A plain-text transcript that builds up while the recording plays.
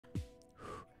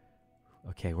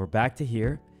Okay, we're back to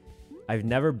here. I've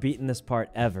never beaten this part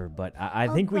ever, but I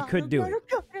think we could do it.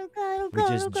 We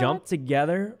just jump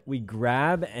together, we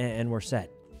grab, and we're set.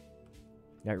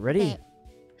 All right, ready?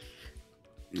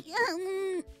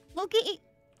 Okay.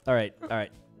 All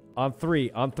right. On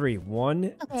three.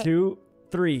 1, 2,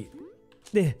 3.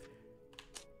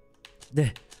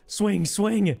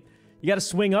 Swing. You gotta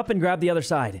swing up and grab the other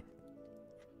side.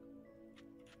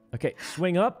 Okay,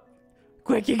 swing up.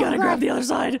 Quick, you gotta grab the other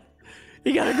side.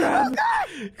 You gotta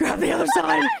grab the other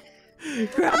side.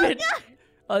 Grab it.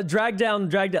 Drag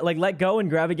down, like let go and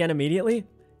grab again immediately.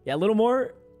 Yeah, a little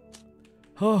more.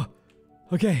 Oh,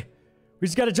 okay. We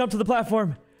just gotta jump to the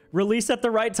platform. Release at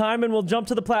the right time and we'll jump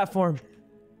to the platform.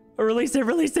 Oh, release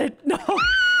it. No.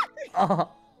 Oh,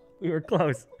 we were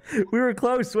close.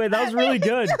 Wait, that was really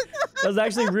good. That was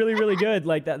actually really, really good.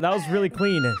 Like that was really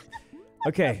clean.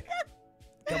 Okay.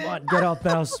 Come on, get off,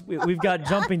 mouse. We've got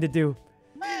jumping to do.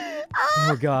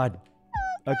 Oh, God.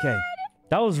 Okay.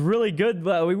 That was really good.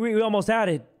 We almost had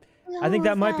it. I think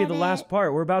that might be the last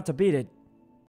part. We're about to beat it.